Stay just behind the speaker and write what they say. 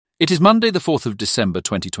It is Monday, the 4th of December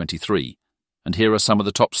 2023, and here are some of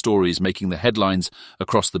the top stories making the headlines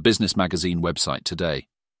across the Business Magazine website today.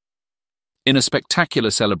 In a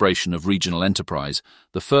spectacular celebration of regional enterprise,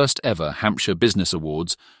 the first ever Hampshire Business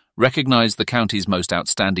Awards recognised the county's most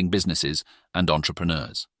outstanding businesses and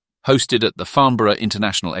entrepreneurs. Hosted at the Farnborough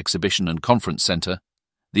International Exhibition and Conference Centre,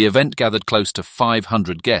 the event gathered close to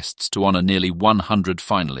 500 guests to honour nearly 100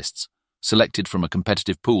 finalists, selected from a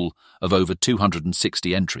competitive pool of over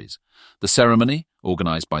 260 entries. The ceremony,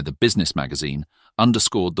 organised by the Business Magazine,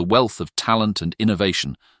 underscored the wealth of talent and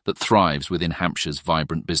innovation that thrives within Hampshire's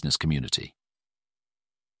vibrant business community.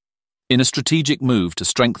 In a strategic move to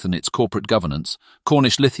strengthen its corporate governance,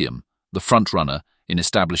 Cornish Lithium, the frontrunner in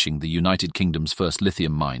establishing the United Kingdom's first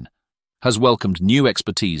lithium mine, has welcomed new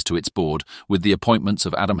expertise to its board with the appointments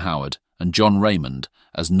of Adam Howard and John Raymond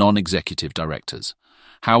as non-executive directors.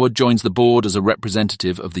 Howard joins the board as a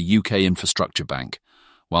representative of the UK Infrastructure Bank,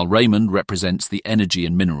 while Raymond represents the Energy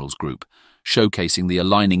and Minerals Group, showcasing the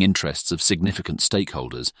aligning interests of significant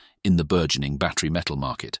stakeholders in the burgeoning battery metal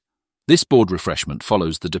market. This board refreshment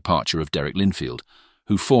follows the departure of Derek Linfield,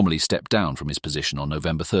 who formally stepped down from his position on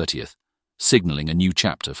November 30th, signalling a new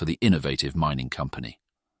chapter for the innovative mining company.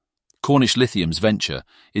 Cornish Lithium's venture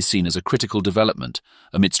is seen as a critical development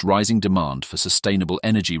amidst rising demand for sustainable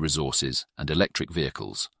energy resources and electric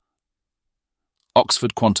vehicles.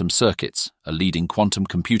 Oxford Quantum Circuits, a leading quantum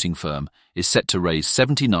computing firm, is set to raise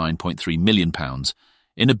 £79.3 million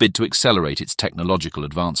in a bid to accelerate its technological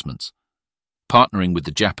advancements. Partnering with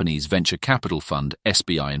the Japanese venture capital fund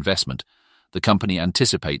SBI Investment, the company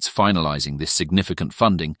anticipates finalising this significant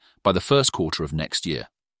funding by the first quarter of next year.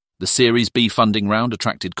 The Series B funding round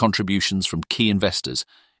attracted contributions from key investors,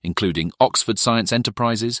 including Oxford Science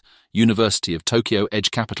Enterprises, University of Tokyo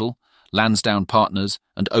Edge Capital, Lansdowne Partners,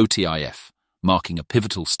 and OTIF, marking a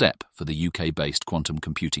pivotal step for the UK-based quantum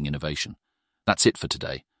computing innovation. That's it for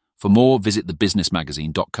today. For more, visit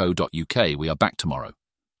thebusinessmagazine.co.uk. We are back tomorrow.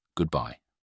 Goodbye.